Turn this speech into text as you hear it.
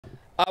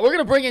We're going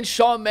to bring in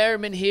Shawne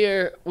Merriman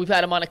here. We've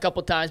had him on a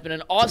couple times. Been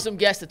an awesome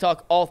guest to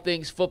talk all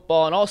things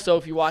football. And also,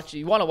 if you want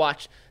to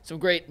watch some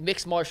great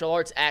mixed martial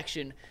arts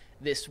action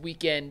this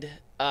weekend,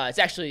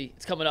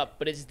 it's coming up,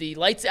 but it's the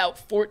Lights Out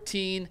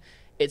 14.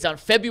 It's on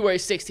February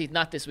 16th,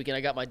 not this weekend.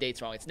 I got my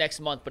dates wrong. It's next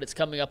month, but it's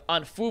coming up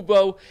on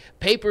Fubo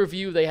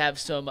pay-per-view. They have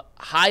some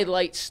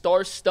highlight,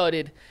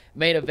 star-studded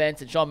main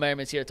events, and Shawne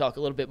Merriman's here to talk a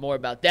little bit more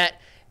about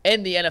that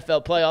and the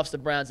NFL playoffs, the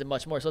Browns, and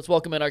much more. So let's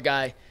welcome in our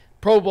guy,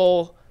 Pro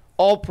Bowl,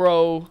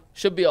 All-Pro,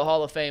 should be a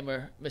Hall of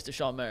Famer, Mr.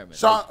 Shawne Merriman.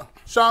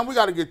 Shawne, we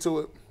got to get to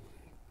it.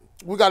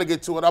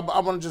 I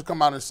want to just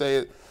come out and say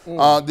it.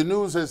 The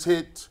news has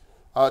hit.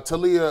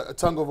 Talia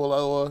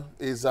Tungavaloa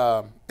is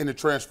in the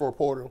transfer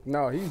portal.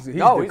 No, he's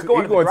going to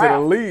the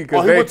league.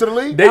 Oh, he went to the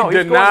league? They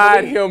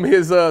denied him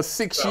his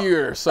 6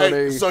 years. So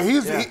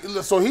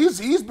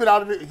he's been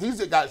out of it.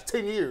 He's got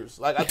 10 years.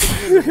 Like, I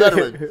think he's a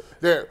veteran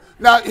there.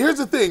 Now, here's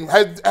the thing.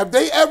 Have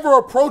they ever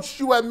approached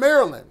you at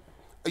Maryland?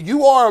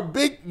 You are a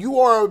big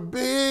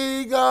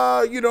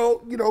guy.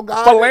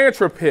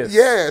 Philanthropist.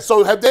 Yeah.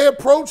 So have they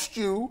approached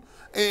you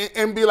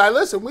and be like,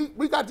 listen,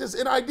 we got this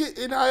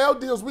NIL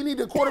deals. We need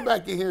a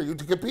quarterback in here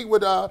to compete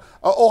with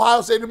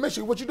Ohio State and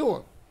Michigan. What you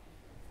doing?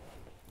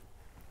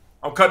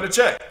 I'm cutting the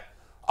check.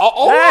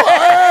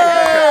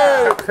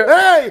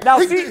 Hey! Now,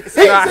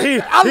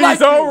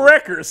 he's on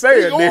record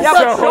saying this. Yeah,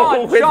 but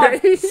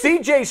Shawne,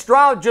 C.J.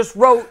 Stroud just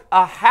wrote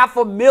a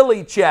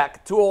 $500,000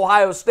 check to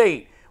Ohio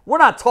State. We're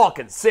not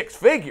talking six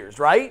figures,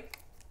 right?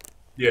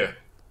 Yeah,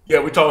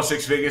 we're talking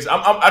six figures.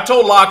 I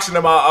told Loxley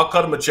I'll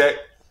cut him a check.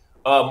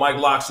 Mike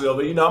Loxley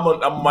over.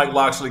 I'm a Mike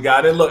Loxley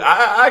guy. And look,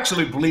 I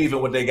actually believe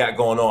in what they got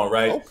going on,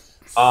 right?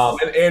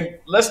 And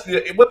let's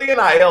with the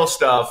NIL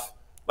stuff,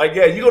 like,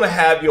 yeah, you're gonna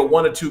have your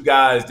one or two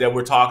guys that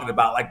we're talking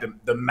about, like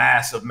the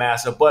massive.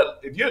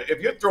 But if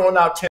you're throwing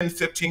out 10,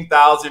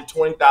 15,000,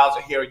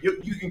 20,000 here,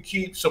 you can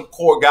keep some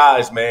core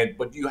guys, man.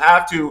 But you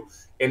have to,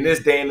 in this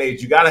day and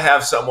age, you got to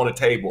have something on the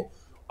table.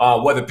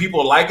 Whether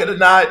people like it or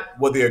not,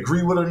 whether they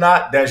agree with it or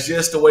not, that's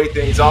just the way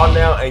things are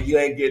now, and you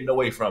ain't getting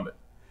away from it.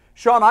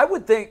 Shawne, I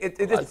would think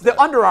it's the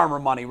Under Armour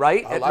money,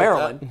 right, at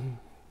Maryland.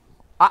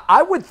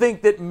 I would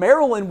think that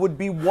Maryland would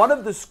be one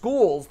of the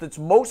schools that's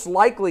most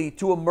likely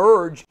to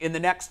emerge in the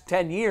next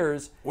 10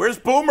 years. Where's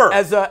Boomer?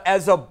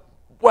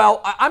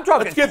 Well, I'm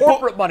talking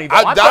corporate money, though.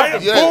 I'm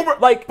talking Boomer,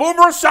 like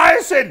Boomer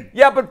Esiason.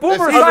 Yeah, but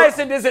Boomer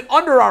Esiason isn't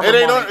Under Armour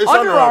money.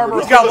 Under Armour.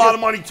 He's got a lot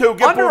of money, too.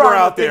 Get Boomer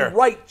out there.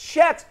 Write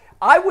checks.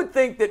 I would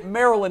think that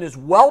Maryland is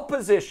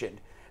well-positioned.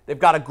 They've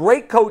got a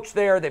great coach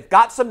there. They've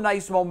got some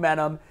nice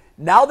momentum.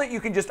 Now that you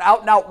can just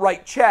out-and-out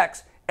write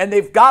checks, and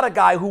they've got a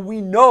guy who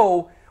we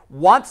know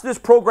wants this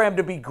program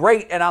to be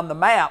great and on the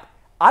map,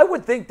 I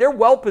would think they're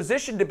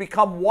well-positioned to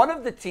become one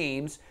of the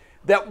teams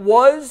that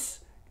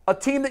was a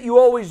team that you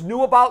always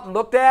knew about and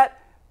looked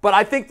at, but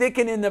I think they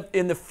can,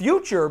 in the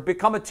future,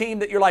 become a team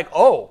that you're like,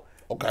 oh,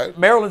 okay,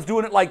 Maryland's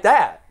doing it like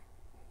that.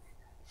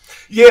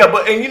 Yeah,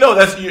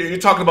 that's you're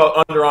talking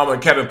about Under Armour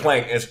and Kevin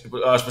Plank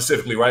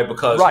specifically, right?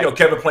 Because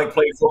Kevin Plank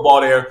played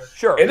football there.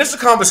 Sure. And this is a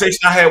conversation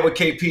I had with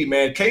KP,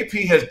 man.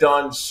 KP has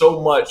done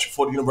so much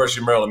for the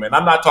University of Maryland, man.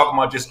 I'm not talking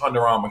about just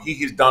Under Armour.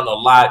 He has done a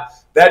lot.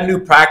 That new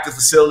practice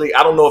facility,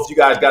 I don't know if you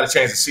guys got a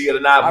chance to see it or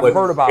not, I've but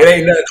heard about it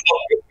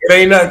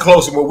ain't nothing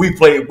close to what we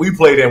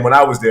played in when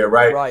I was there,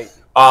 right? Right.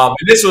 And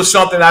this was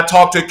something I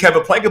talked to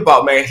Kevin Plank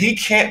about, man. He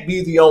can't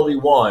be the only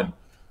one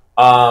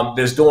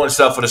that's doing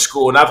stuff for the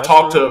school. And I've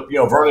talked to,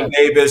 Vernon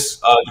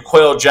Davis,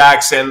 DeQuail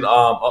Jackson,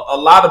 a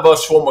lot of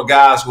us former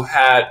guys who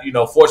had,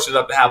 fortunate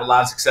enough to have a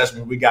lot of success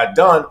when we got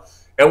done.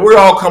 And we're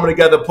all coming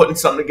together, putting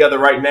something together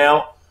right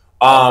now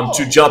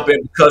to jump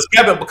in because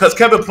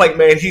Kevin Plank,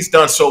 man, he's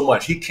done so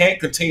much. He can't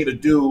continue to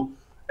do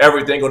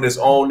everything on his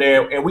own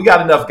there. And we got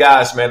enough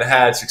guys, man, that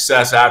had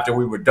success after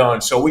we were done.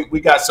 So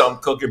we got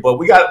something cooking, but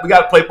we got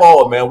to play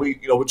ball, man.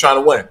 We're trying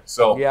to win.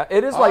 So yeah,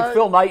 it is like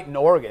Phil Knight in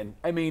Oregon.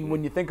 I mean,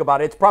 when you think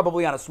about it, it's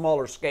probably on a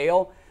smaller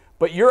scale,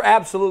 but you're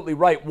absolutely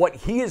right. What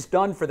he has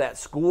done for that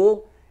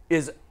school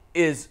is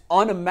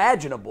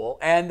unimaginable,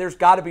 and there's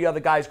got to be other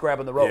guys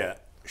grabbing the rope. Yeah.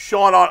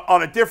 Shawne,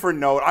 on a different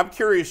note, I'm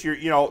curious, the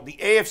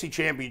AFC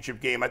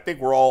Championship game, I think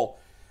we're all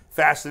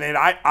fascinated.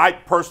 I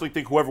personally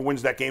think whoever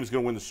wins that game is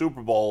going to win the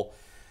Super Bowl.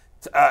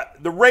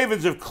 The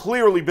Ravens have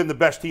clearly been the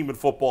best team in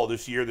football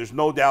this year. There's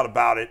no doubt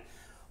about it.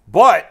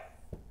 But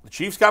the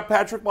Chiefs got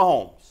Patrick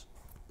Mahomes.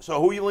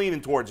 So who are you leaning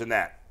towards in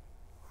that?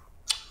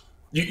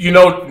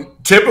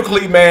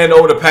 Typically, man,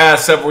 over the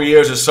past several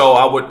years or so,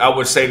 I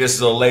would say this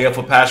is a layup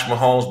for Patrick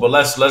Mahomes. But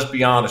let's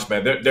be honest,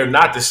 man. They're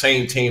not the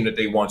same team that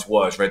they once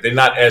was, right? They're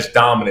not as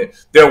dominant.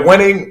 They're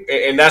winning,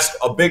 and that's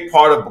a big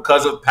part of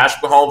because of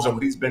Patrick Mahomes and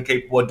what he's been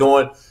capable of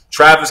doing.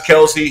 Travis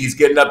Kelce, he's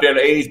getting up there in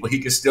age, but he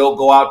can still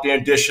go out there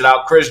and dish it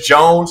out. Chris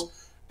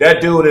Jones,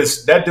 that dude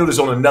is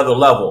on another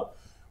level.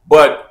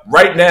 But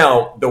right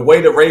now, the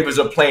way the Ravens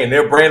are playing,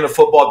 their brand of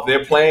football that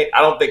they're playing,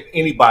 I don't think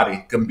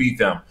anybody can beat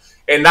them.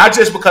 And not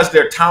just because of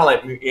their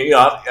talent.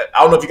 I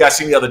don't know if you guys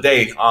seen the other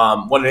day,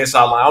 one of the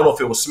inside line, I don't know if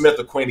it was Smith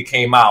or Quinn, he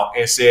came out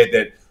and said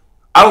that,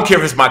 I don't care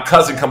if it's my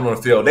cousin coming on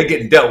the field, they're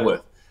getting dealt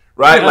with.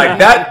 right? Like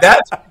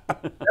that's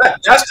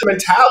the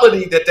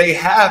mentality that they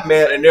have,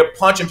 man, and they're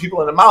punching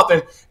people in the mouth.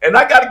 And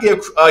I got to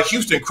give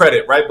Houston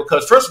credit, right?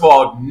 Because first of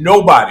all,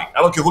 nobody,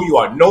 I don't care who you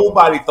are,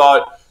 nobody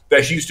thought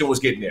that Houston was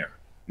getting there.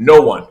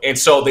 No one. And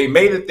so they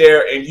made it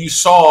there, and you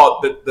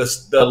saw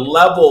the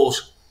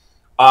levels,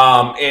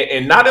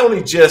 and not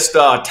only just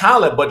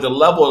talent, but the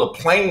level of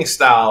playing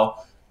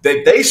style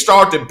that they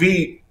start to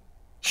beat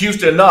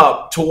Houston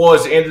up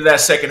towards the end of that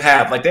second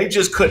half. Like, they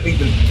just couldn't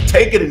even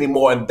take it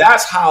anymore. And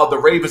that's how the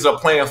Ravens are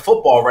playing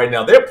football right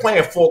now. They're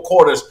playing 4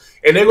 quarters,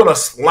 and they're going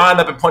to line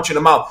up and punch in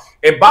the mouth.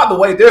 And by the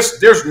way,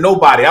 there's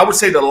nobody. I would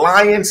say the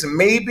Lions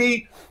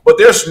maybe, but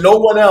there's no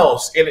one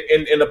else in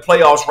the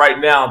playoffs right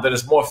now that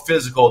is more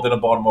physical than the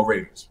Baltimore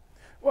Ravens.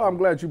 Well, I'm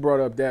glad you brought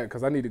up that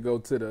because I need to go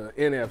to the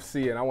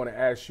NFC, and I want to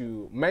ask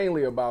you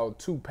mainly about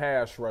 2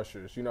 pass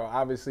rushers. You know,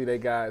 obviously they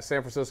got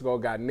San Francisco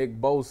got Nick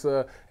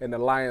Bosa, and the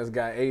Lions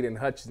got Aiden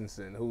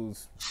Hutchinson,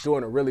 who's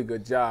doing a really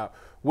good job.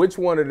 Which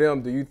one of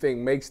them do you think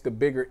makes the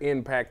bigger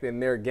impact in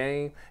their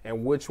game,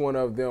 and which one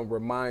of them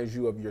reminds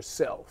you of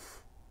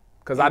yourself?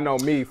 Because I know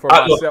me,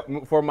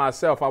 for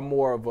myself, I'm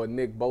more of a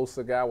Nick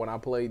Bosa guy when I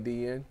play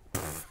DN.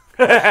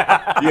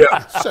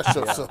 Yeah.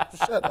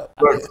 Shut up.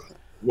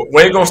 Look,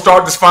 we ain't going to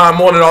start this fine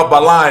morning off by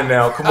lying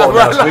now. Come on,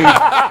 now.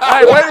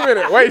 Hey, wait a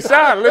minute. Wait,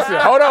 Shawne, listen.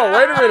 Hold on.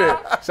 Wait a minute.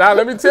 Shawne,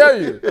 let me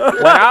tell you.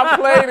 When I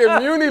played in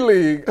Muni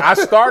League, I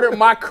started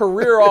my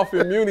career off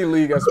in Muni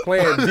League as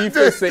playing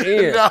defensive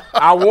end.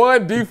 I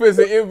won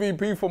defensive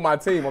MVP for my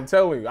team. I'm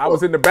telling you. I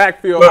was in the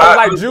backfield. I was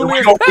like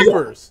Julius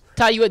Peppers.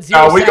 Ty, you had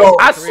 0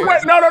 sacks. I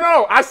swear.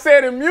 No. I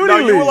said in Muni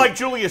League. You were like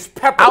Julius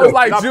Peppers. I was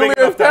like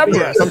Julius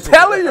Peppers. I'm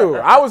telling you.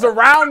 I was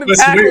around the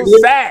tackle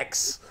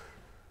sacks.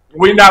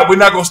 We're not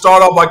gonna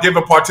start off by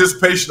giving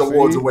participation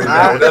awards away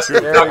now. That's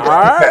all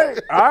right.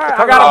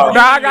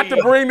 I got to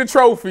bring the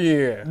trophy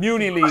in.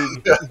 Muni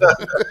League.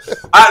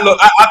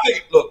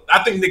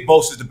 I think Nick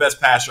Bosa is the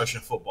best pass rusher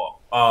in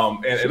football. I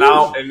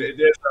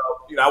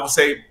would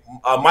say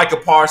Micah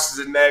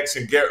Parsons is next,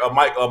 and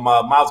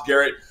Myles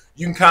Garrett.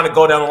 You can kind of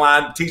go down the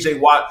line, T.J.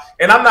 Watt,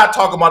 and I'm not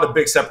talking about a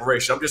big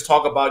separation. I'm just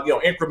talking about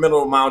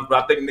incremental amounts.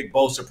 But I think Nick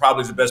Bosa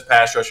probably is the best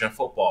pass rusher in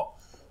football.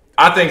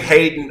 I think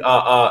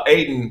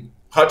Aiden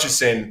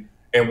Hutchinson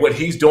and what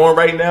he's doing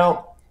right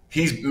now,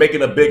 he's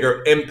making a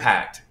bigger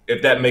impact,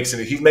 if that makes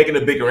sense. He's making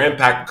a bigger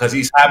impact because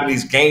he's having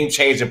these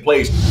game-changing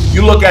plays.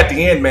 You look at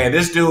the end, man,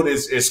 this dude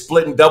is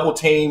splitting double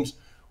teams.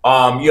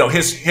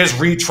 His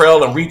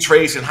retrail and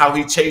retrace and how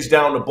he chased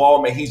down the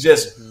ball, man, he's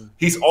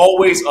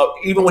always,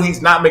 even when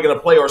he's not making a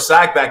play or a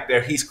sack back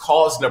there, he's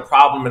causing a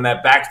problem in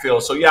that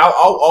backfield. So, yeah, I'll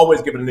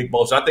always give it to Nick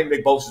Bosa. I think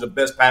Nick Bosa is the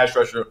best pass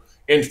rusher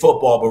in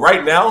football. But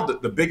right now,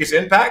 the biggest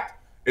impact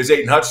is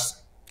Aiden Hutchinson.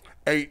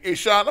 Hey,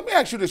 Shawne, let me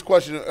ask you this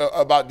question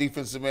about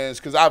defensive ends,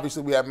 because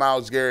obviously we have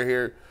Myles Garrett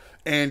here,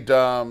 and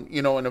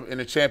in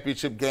the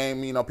championship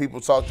game,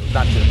 people talked,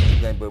 not championship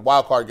game, but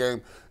wild card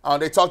game,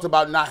 they talked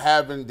about not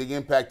having the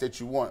impact that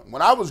you want.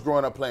 When I was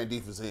growing up playing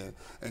defensive end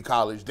in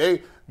college,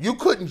 you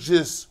couldn't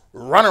just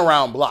run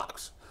around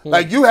blocks.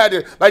 Like you had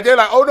to, they're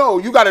like, oh no,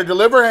 you got to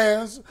deliver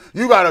hands,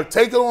 you got to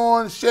take it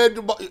on, shed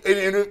the ball,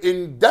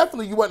 and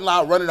definitely you wasn't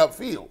allowed running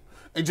upfield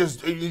and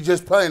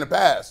just playing the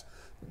pass.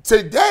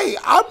 Today,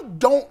 I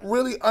don't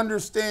really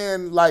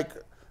understand,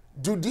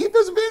 do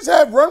defensive ends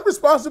have run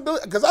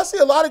responsibility? Because I see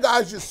a lot of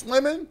guys just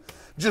swimming,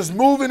 just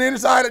moving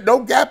inside, no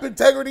gap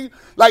integrity.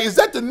 Is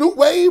that the new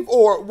wave,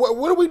 or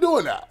what are we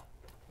doing now?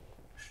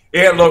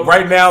 Yeah, look,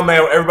 right now,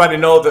 man, everybody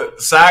knows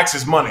that sacks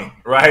is money,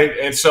 right?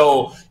 And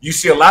so you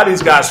see a lot of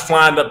these guys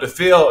flying up the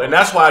field, and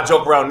that's why I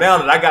joke around now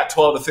that I got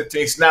 12 to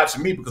 15 snaps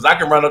in me because I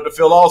can run up the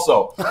field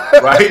also,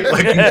 right?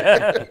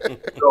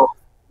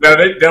 Now,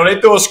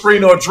 they throw a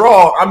screen or a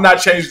draw, I'm not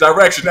changing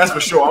direction, that's for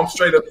sure. I'm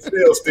straight up the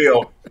field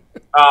still.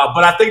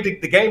 But I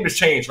think the game has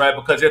changed, right?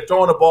 Because they're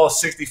throwing the ball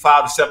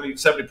 65 to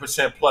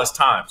 70% plus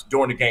times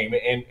during the game.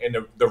 And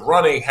the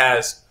running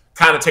has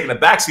kind of taken a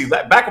backseat.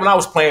 Back when I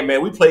was playing,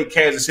 man, we played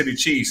Kansas City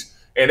Chiefs,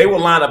 and they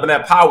would line up in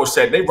that power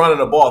set, and they running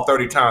the ball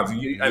 30 times. And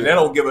they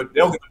don't give a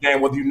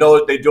damn whether you know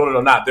if they're doing it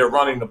or not. They're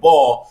running the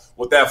ball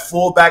with that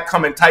fullback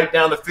coming tight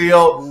down the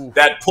field,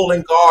 that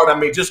pulling guard. I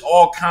mean, just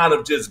all kind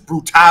of just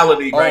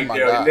brutality right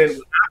there. Gosh.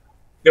 And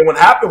then what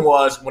happened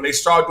was when they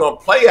started doing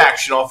play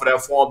action off of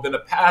that form, then the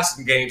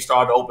passing game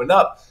started to open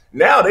up.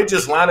 Now they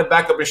just line it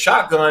back up in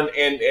shotgun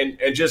and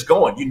just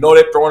going.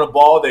 They're throwing the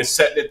ball, they're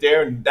setting it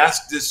there, and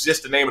that's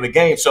just the name of the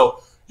game.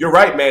 So you're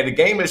right, man. The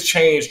game has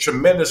changed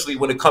tremendously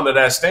when it comes to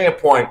that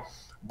standpoint.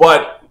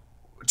 But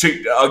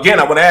again,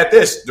 I want to add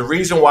this. The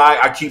reason why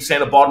I keep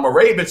saying the Baltimore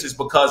Ravens is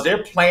because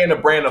they're playing a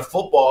brand of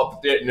football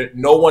that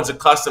no one's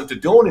accustomed to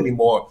doing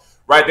anymore.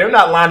 Right, they're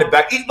not lining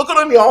back. Look at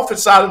on the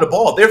offense side of the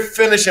ball. They're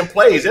finishing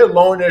plays. They're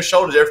lowering their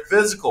shoulders. They're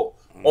physical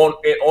on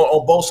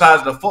both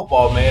sides of the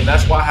football, man.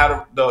 That's why I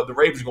had the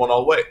Ravens going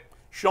all the way.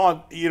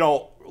 Shawne,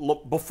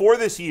 before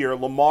this year,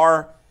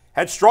 Lamar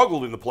had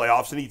struggled in the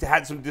playoffs, and he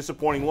had some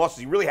disappointing losses.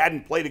 He really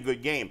hadn't played a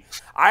good game.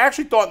 I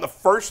actually thought in the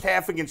first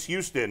half against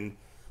Houston,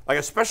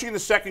 especially in the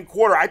second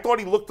quarter, I thought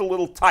he looked a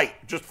little tight,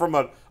 just from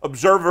an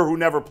observer who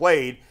never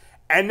played.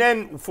 And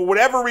then, for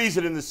whatever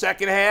reason, in the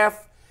second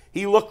half,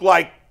 he looked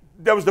like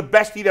that was the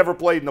best he'd ever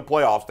played in the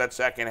playoffs, that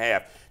second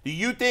half. Do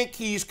you think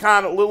he's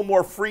kind of a little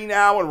more free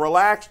now and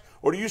relaxed,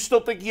 or do you still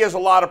think he has a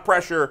lot of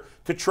pressure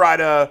to try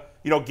to,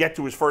 get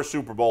to his first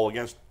Super Bowl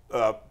against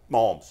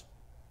Mahomes?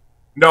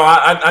 No,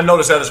 I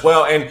noticed that as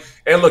well.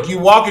 And look, you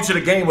walk into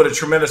the game with a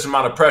tremendous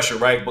amount of pressure,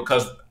 right?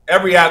 Because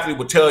every athlete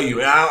will tell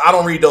you, I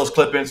don't read those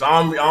clippings.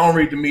 I don't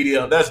read the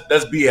media. That's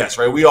BS,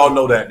 right? We all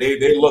know that.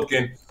 They're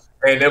looking.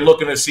 And they're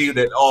looking to see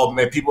that, oh,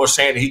 man, people are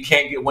saying that he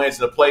can't get wins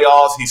in the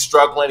playoffs. He's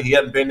struggling. He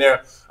hasn't been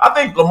there. I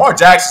think Lamar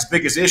Jackson's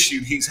biggest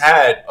issue he's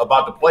had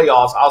about the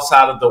playoffs,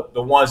 outside of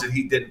the ones that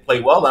he didn't play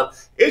well on,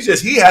 is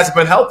just he hasn't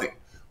been healthy.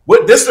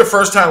 This is the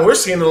first time we're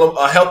seeing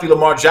a healthy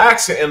Lamar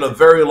Jackson in a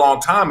very long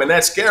time, and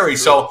that's scary.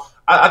 So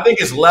I think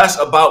it's less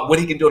about what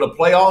he can do in the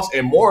playoffs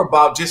and more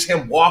about just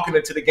him walking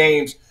into the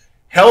games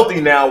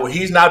healthy now, where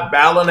he's not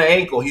battling the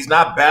ankle. He's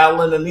not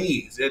battling the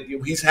knees.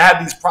 He's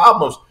had these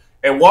problems.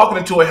 And walking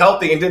into a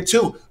healthy, and then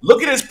too,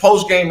 look at his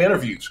post-game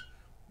interviews.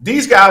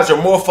 These guys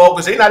are more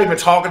focused. They're not even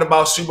talking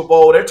about Super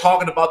Bowl. They're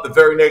talking about the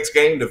very next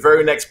game, the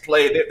very next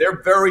play.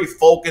 They're very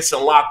focused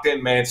and locked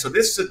in, man. So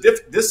this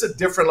is a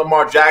different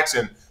Lamar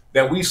Jackson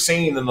than we've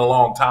seen in a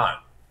long time.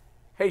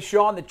 Hey,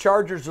 Shawne, the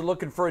Chargers are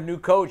looking for a new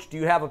coach. Do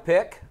you have a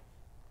pick?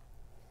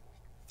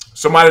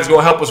 Somebody's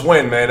going to help us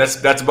win, man.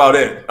 That's about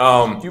it.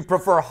 Do you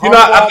prefer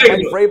Harbaugh?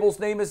 Mike Vrabel's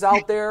name is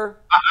out there.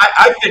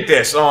 I think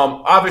this.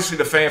 Obviously,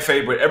 the fan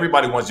favorite.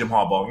 Everybody wants Jim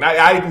Harbaugh. Now,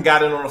 I even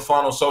got in on the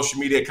fun on social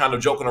media, kind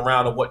of joking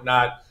around and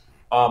whatnot.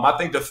 I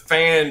think the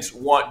fans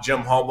want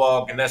Jim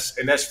Harbaugh, and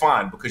that's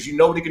fine, because you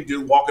know what he can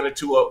do. Walking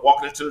into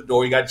the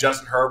door, you got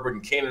Justin Herbert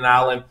and Keenan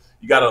Allen.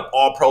 You got an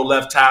All-Pro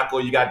left tackle.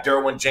 You got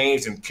Derwin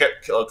James and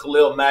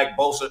Khalil Mack,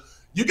 Bosa.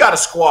 You got a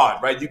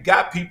squad, right? You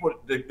got people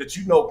that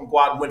you know can go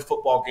out and win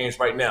football games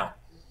right now.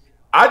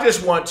 I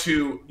just want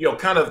to,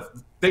 kind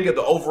of think of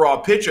the overall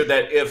picture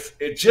that if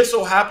it just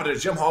so happened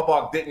that Jim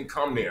Harbaugh didn't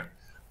come there,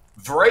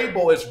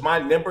 Vrabel is my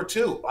number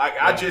two.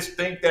 I just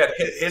think that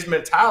his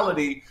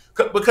mentality,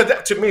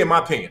 because to me, in my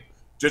opinion,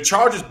 the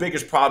Chargers'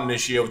 biggest problem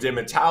this year was their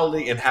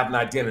mentality and having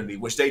identity,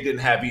 which they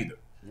didn't have either.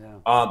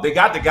 Yeah. They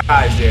got the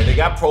guys there. They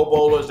got Pro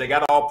Bowlers. They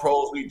got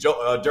All-Pros.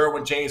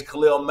 Derwin James,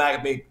 Khalil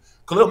Mack.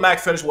 Khalil Mack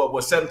finished,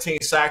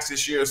 17 sacks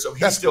this year, so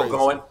he's still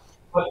going.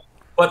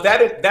 But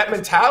that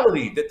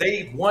mentality that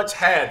they once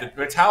had, the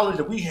mentality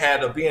that we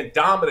had of being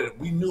dominant,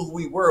 we knew who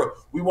we were.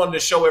 We wanted to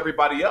show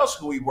everybody else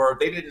who we were.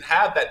 They didn't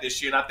have that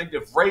this year. And I think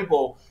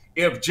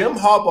if Jim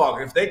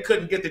Harbaugh, if they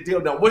couldn't get the deal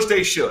done, which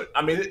they should.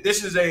 I mean,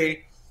 this is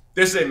a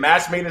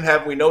match made in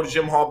heaven. We know that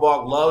Jim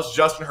Harbaugh loves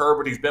Justin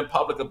Herbert. He's been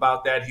public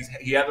about that.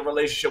 He had a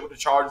relationship with the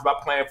Chargers by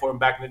playing for him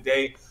back in the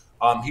day.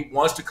 He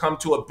wants to come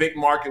to a big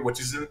market, which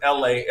is in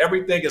L.A.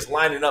 Everything is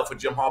lining up for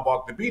Jim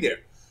Harbaugh to be there.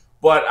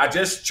 But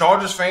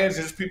Chargers fans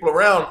and just people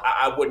around,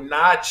 I would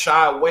not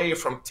shy away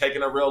from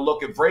taking a real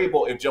look at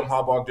Vrabel if Jim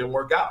Harbaugh didn't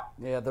work out.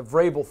 Yeah, the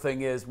Vrabel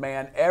thing is,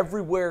 man,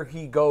 everywhere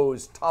he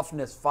goes,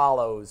 toughness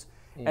follows.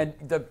 And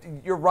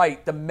you're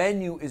right, the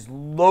menu is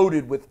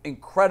loaded with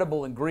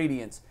incredible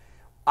ingredients.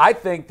 I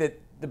think that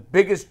the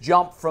biggest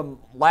jump from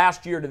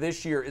last year to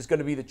this year is going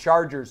to be the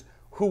Chargers,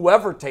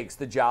 whoever takes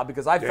the job,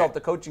 because I felt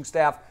the coaching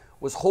staff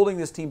was holding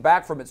this team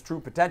back from its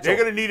true potential. They're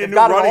going to need a new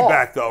running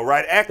back, though,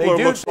 right?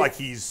 Eckler looks like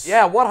he's...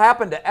 Yeah, what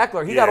happened to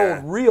Eckler? He got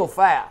old real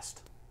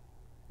fast.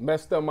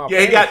 Messed up my...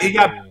 Yeah,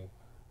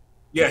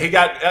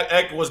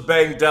 Eckler was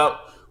banged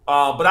up.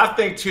 But I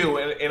think, too,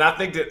 and I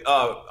think that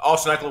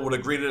Austin Eckler would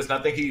agree to this, and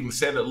I think he even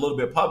said it a little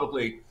bit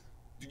publicly,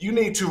 you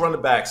need two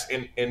running backs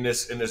in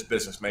this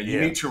business, man.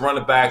 You need two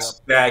running backs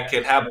that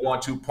can have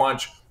 1-2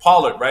 punch.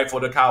 Pollard, right, for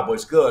the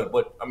Cowboys, good.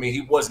 But, I mean, he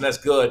wasn't as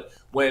good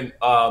when...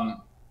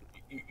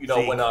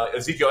 when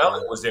Ezekiel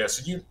Elliott was there.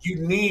 So you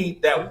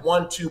need that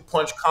 1-2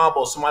 punch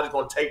combo. Somebody's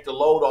going to take the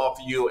load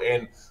off of you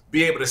and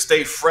be able to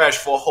stay fresh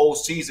for a whole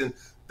season.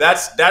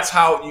 That's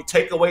how you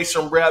take away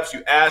some reps.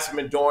 You add some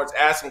endurance,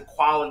 add some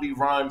quality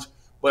runs.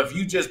 But if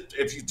you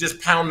just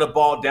pound the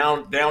ball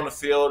down the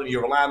field and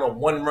you're relying on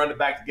one running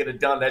back to get it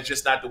done, that's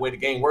just not the way the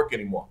game works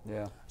anymore.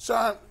 Yeah.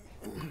 Shawne,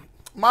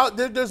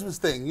 there's this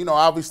thing.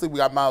 Obviously we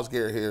got Myles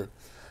Garrett here,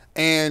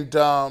 and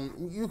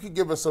you could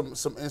give us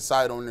some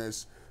insight on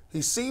this.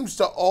 He seems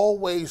to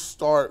always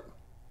start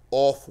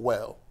off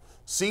well.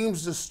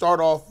 Seems to start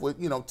off with,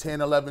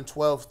 10, 11,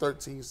 12,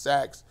 13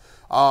 sacks.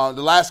 The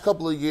last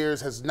couple of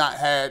years has not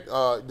had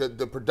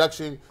the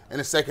production in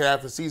the second half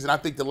of the season. I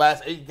think the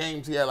last 8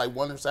 games he had like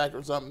 1 sack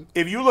or something.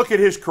 If you look at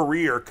his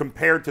career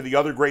compared to the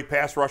other great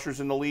pass rushers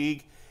in the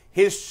league,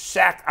 his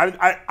sack,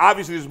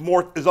 obviously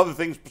there's other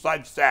things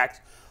besides sacks,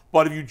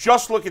 but if you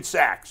just look at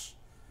sacks,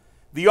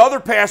 the other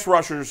pass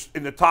rushers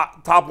in the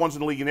top ones in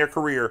the league in their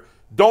career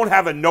don't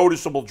have a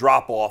noticeable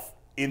drop-off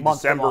in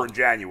December and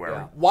January.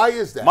 Yeah. Why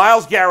is that?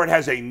 Myles Garrett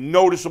has a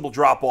noticeable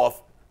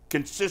drop-off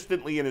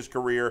consistently in his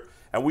career,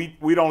 and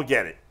we don't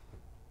get it.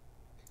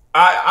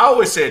 I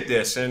always said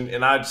this,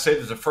 and I'd say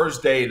this the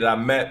first day that I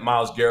met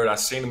Myles Garrett, I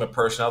seen him in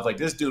person. I was like,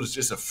 this dude is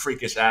just a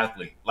freakish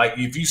athlete. Like,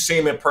 if you see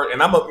him in person,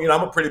 and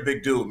I'm a pretty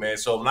big dude, man.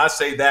 So when I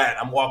say that,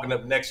 I'm walking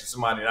up next to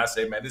somebody and I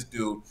say, man, this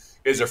dude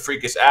is a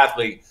freakish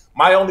athlete.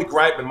 My only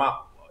gripe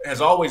has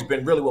always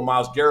been really with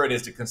Myles Garrett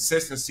is the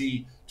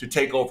consistency to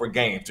take over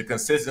games, the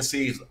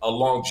consistency of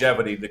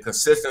longevity, the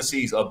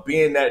consistencies of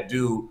being that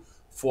dude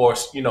for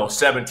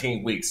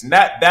 17 weeks. And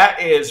that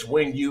is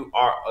when you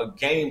are a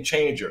game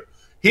changer.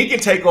 He can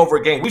take over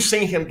a game. We've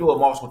seen him do it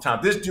multiple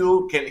times. This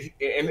dude can,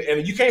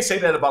 and you can't say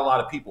that about a lot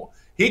of people.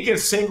 He can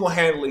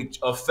single-handedly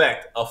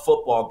affect a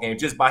football game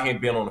just by him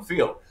being on the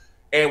field.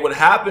 And what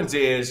happens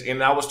is,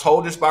 and I was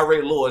told this by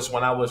Ray Lewis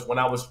when I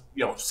was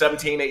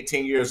 17,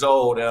 18 years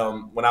old,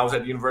 when I was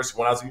at the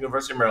University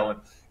of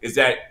Maryland, is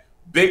that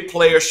big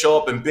players show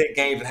up in big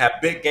games and have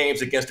big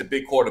games against the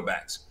big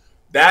quarterbacks.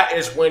 That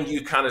is when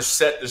you kind of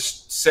set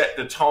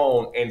the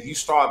tone and you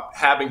start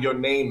having your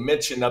name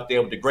mentioned up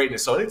there with the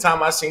greatness. So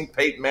anytime I seen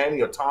Peyton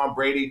Manning or Tom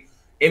Brady,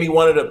 any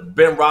one of the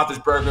Ben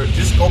Roethlisberger,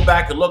 just go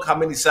back and look how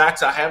many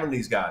sacks I have in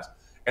these guys.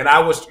 And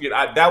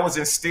that was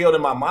instilled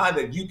in my mind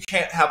that you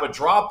can't have a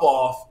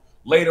drop-off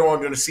later on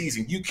during the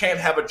season. You can't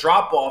have a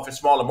drop-off in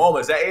smaller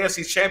moments. That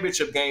AFC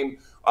Championship game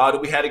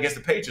that we had against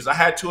the Patriots, I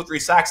had 2 or 3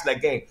 sacks in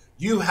that game.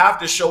 You have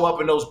to show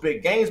up in those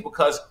big games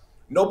because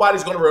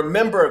nobody's going to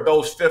remember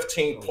those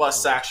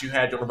 15-plus sacks you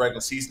had during the regular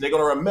season. They're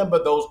going to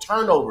remember those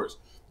turnovers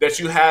that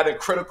you had in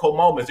critical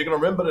moments. They're going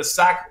to remember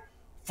the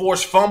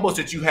forced fumbles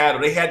that you had,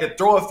 or they had to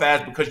throw it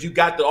fast because you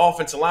got the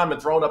offensive lineman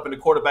thrown up in the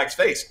quarterback's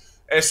face.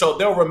 And so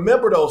they'll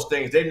remember those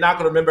things. They're not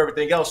going to remember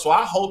everything else. So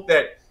I hope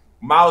that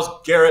Myles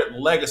Garrett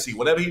legacy,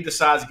 whatever he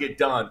decides to get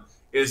done,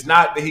 is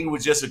not that he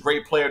was just a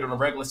great player during the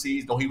regular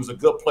season or he was a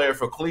good player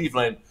for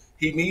Cleveland.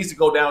 He needs to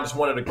go down as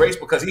one of the greats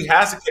because he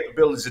has the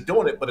capabilities of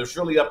doing it, but it's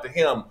really up to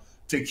him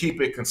to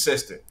keep it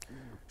consistent.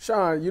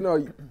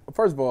 Shawne,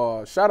 first of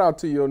all, shout out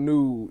to your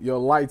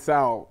Lights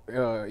Out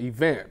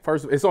event.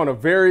 First, it's on a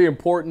very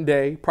important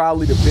day,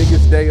 probably the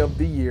biggest day of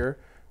the year.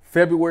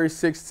 February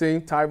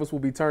 16th, Tyvis will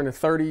be turning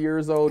 30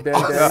 years old that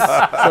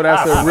day. So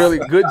that's a really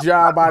good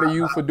job out of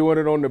you for doing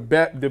it on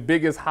the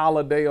biggest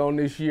holiday on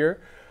this year.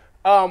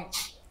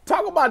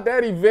 Talk about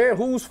that event,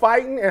 who's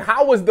fighting, and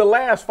how was the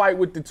last fight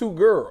with the 2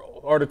 girls,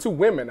 or the 2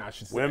 women, I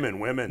should say.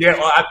 Women. Yeah,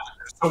 well,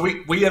 so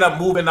we ended up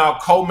moving our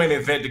co-main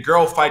event. The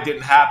girl fight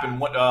didn't happen.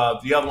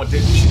 The other one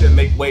didn't. She didn't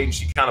make weight, and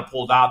she kind of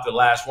pulled out the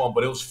last one.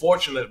 But it was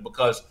fortunate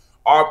because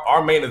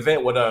our main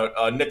event with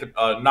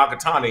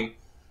Nakatani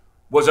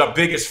was our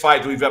biggest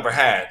fight we've ever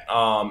had.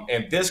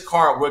 And this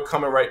card, we're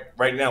coming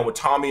right now with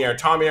Tommy Aaron.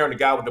 Tommy Aaron, the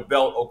guy with the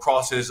belt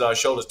across his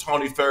shoulders,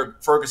 Tony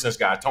Ferguson's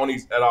guy.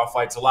 Tony's at our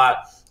fights a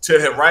lot. To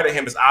him, right at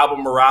him is Alba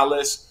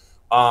Morales.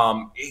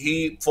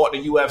 He fought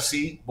in the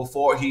UFC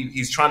before.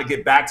 He's trying to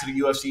get back to the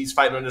UFC. He's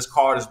fighting on this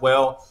card as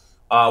well.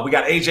 We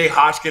got AJ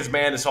Hodgkins,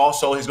 man. He's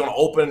going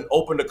to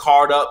open the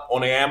card up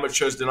on the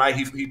amateurs tonight.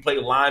 He played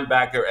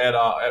linebacker at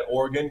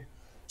Oregon.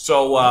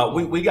 So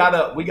we got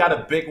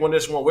a big one.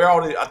 This one, we're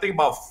already, I think,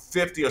 about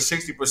 50 or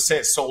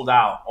 60% sold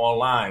out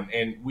online,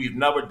 and we've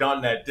never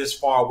done that this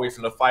far away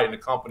from the fight in the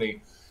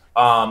company.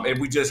 And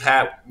we just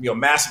had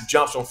massive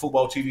jumps on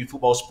football TV,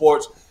 football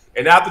sports.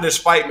 And after this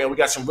fight, man, we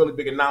got some really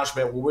big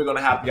announcement where we're going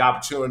to have the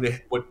opportunity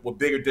with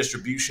bigger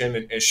distribution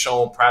and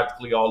shown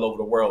practically all over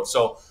the world.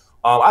 So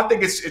I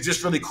think it's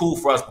just really cool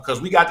for us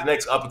because we got the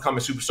next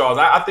up-and-coming superstars.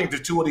 I think the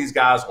 2 of these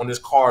guys on this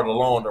card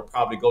alone will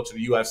probably go to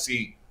the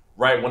UFC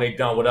right when they're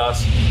done with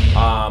us.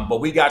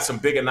 But we got some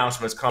big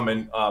announcements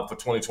coming for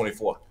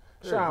 2024.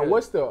 Shawne,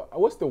 what's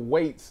the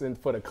weights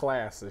for the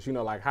classes?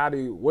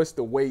 What's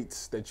the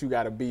weights that you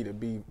got to be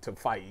to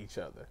fight each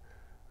other?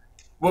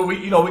 Well,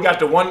 we got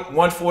the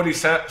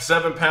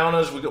 147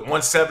 pounders, we got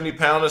 170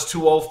 pounders,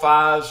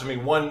 205s. I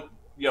mean,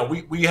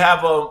 we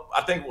have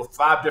I think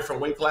 5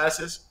 different weight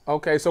classes.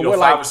 Okay, so we're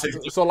 5 or 6.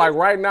 So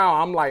right now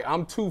I'm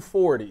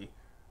 240.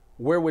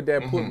 Where would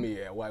that put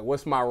me at? Like,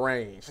 what's my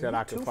range that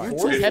I can fight?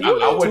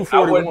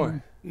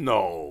 241.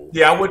 No.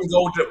 Yeah, I wouldn't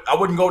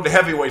go to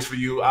heavyweights for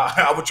you.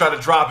 I would try to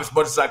drop as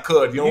much as I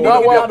could. The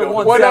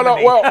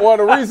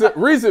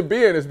reason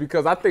being is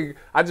because I think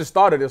I just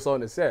started this on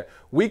the set.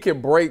 We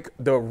can break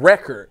the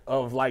record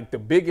of the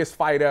biggest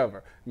fight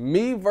ever.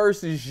 Me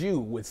versus you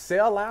would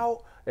sell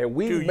out. And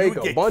we make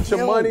a bunch of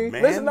money.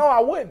 Man. Listen, no,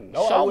 I wouldn't.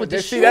 No, I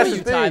wouldn't. See, that's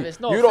the thing.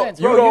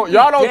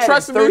 Y'all don't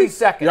trust me. 30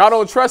 seconds. Y'all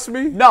don't trust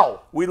me.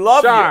 No, we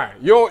love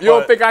Shawne, you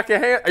don't think I can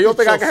hang? You don't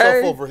think I can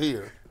hang over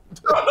here?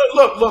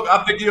 Look!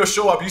 I think you'll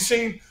show up. You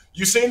seen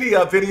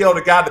the video of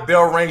the guy at the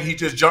bell ring? He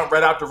just jumped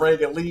right out the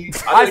ring and leave.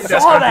 I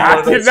saw that.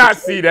 I did not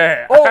see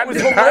that. Oh, it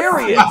was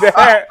hilarious.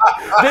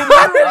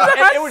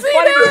 It was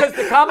funny because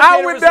the commentator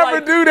I would never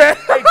do that.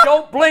 Hey,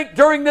 don't blink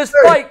during this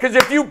fight because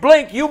if you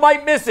blink, you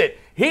might miss it.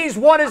 He's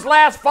won his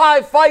last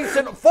 5 fights,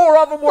 and 4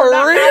 of them were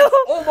knocked out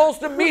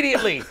almost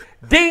immediately.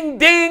 Ding,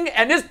 ding,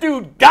 and this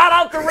dude got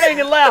out the ring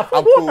and left.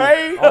 Oh,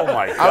 my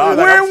God.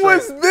 When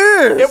was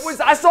this?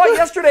 I saw it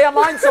yesterday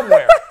online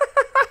somewhere.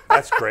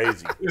 That's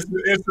crazy. It's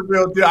the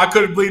real deal. I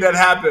couldn't believe that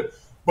happened.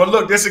 But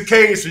look, there's a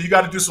cage, so you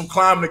got to do some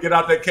climbing to get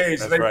out that cage.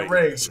 That's It ain't right. the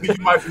ring, so you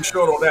might be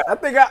short on that. I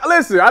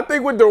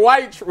think with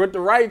the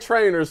right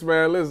trainers,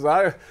 man. Listen,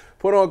 I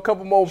put on a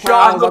couple more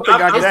pounds. I think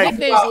I His can.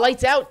 nickname's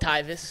Lights Out,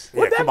 Tyvis.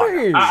 What that come on.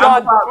 mean?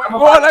 I'm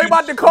Well, they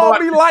about to call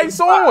me lights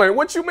on.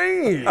 What you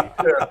mean?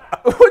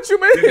 What you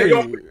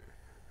mean?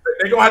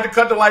 They're going to have to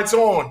cut the lights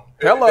on.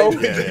 Hello.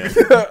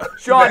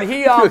 Shawne,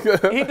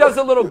 he does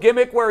a little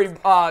gimmick where he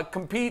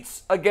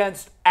competes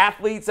against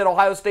athletes at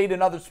Ohio State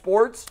and other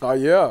sports. Oh,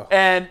 yeah.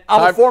 And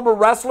I'm a former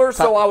wrestler,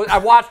 so I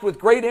watched with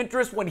great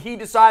interest when he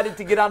decided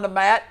to get on the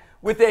mat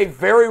with a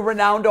very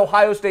renowned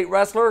Ohio State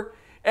wrestler.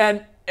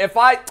 And if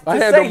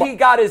he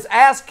got his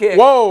ass kicked,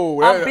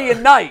 I'm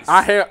being nice.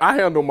 I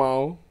handle my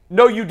own.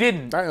 No, you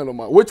didn't. I handle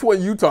my own. Which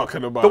one you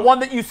talking about? The one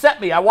that you sent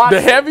me. I watched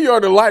The heavy or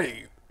the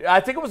light? I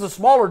think it was a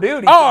smaller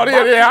dude. Oh,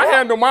 yeah, I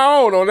handle my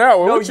own on that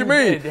one. No, what you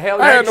mean? did. Hell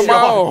I yeah, handle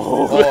my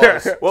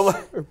own.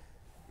 Well,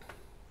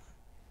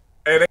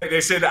 And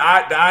they said the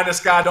eye in the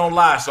sky don't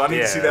lie, so I need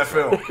to see that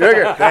film.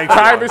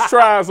 Tyvis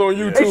Tries on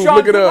YouTube. Hey, Shawne,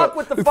 Look it good up. luck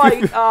with the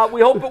fight.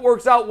 We hope it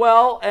works out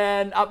well,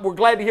 and we're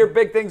glad to hear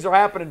big things are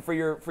happening for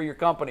your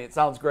company. It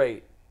sounds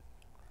great.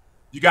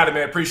 You got it,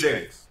 man. Appreciate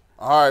it.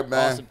 All right,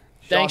 man. Awesome.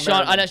 Thanks,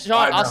 Shawne.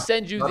 Shawne, I'll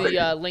send you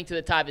the link to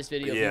the Tyvis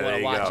video if Yeah, you want there to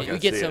you watch go. it. You Gotta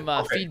get see some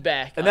it.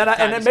 feedback. And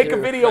then make a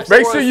video for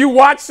Make us. sure you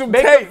watch some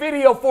Make tape. a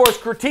video for us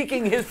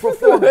critiquing his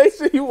performance. Make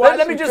sure you watch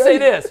Let me some just say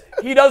tape. this.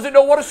 He doesn't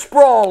know what a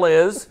sprawl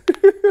is,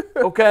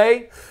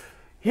 okay?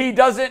 He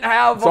doesn't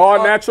have... It's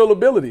all natural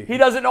ability. He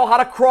doesn't know how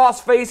to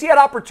cross face. He had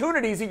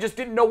opportunities. He just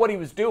didn't know what he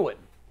was doing.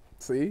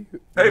 See?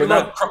 Hey,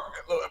 look,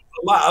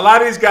 a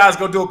lot of these guys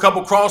go do a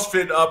couple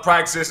CrossFit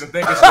practices and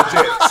think it's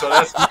legit. So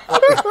that's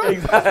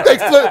They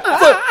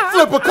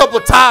flip a couple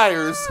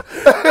tires.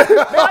 Man,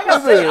 I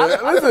gotta say,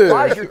 I'm listen.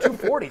 surprised you're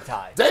 240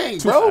 tied. Dang,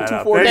 bro. Thanks,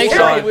 Thanks,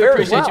 Shawne. Shawne. We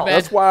appreciate you, man.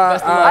 That's why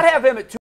Best of luck. I'd have him at